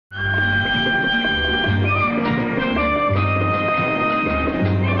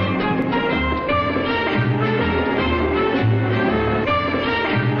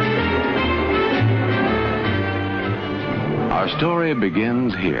day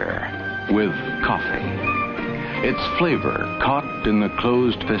begins here with coffee. Its flavor caught in the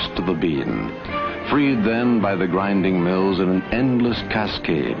closed fist of the bean, freed then by the grinding mills in an endless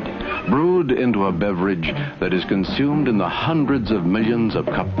cascade, brewed into a beverage that is consumed in the hundreds of millions of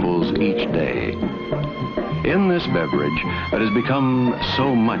cupfuls each day. In this beverage that has become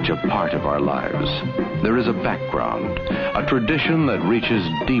so much a part of our lives, there is a background, a tradition that reaches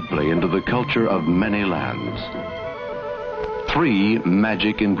deeply into the culture of many lands. 3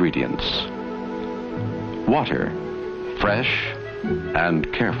 magic ingredients. Water, fresh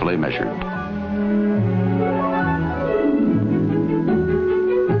and carefully measured.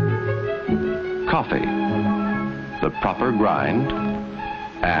 Coffee, the proper grind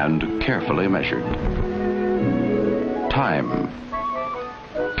and carefully measured. Time,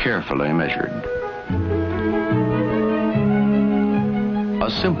 carefully measured.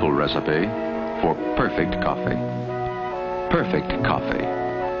 A simple recipe for perfect coffee. Perfect coffee,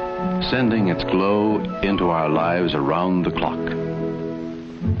 sending its glow into our lives around the clock.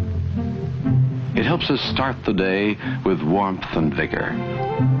 It helps us start the day with warmth and vigor.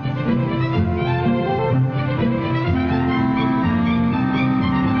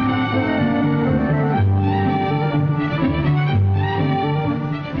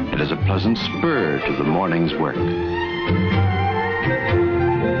 It is a pleasant spur to the morning's work.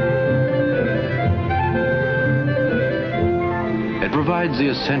 It provides the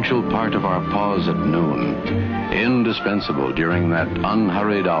essential part of our pause at noon, indispensable during that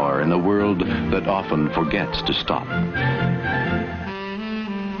unhurried hour in a world that often forgets to stop.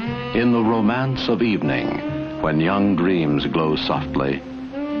 In the romance of evening, when young dreams glow softly,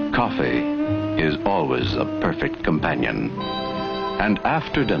 coffee is always a perfect companion. And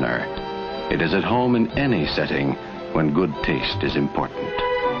after dinner, it is at home in any setting when good taste is important.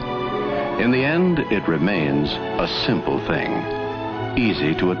 In the end, it remains a simple thing,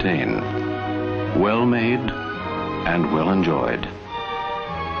 easy to attain, well made and well enjoyed.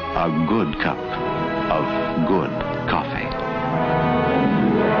 A good cup of good coffee.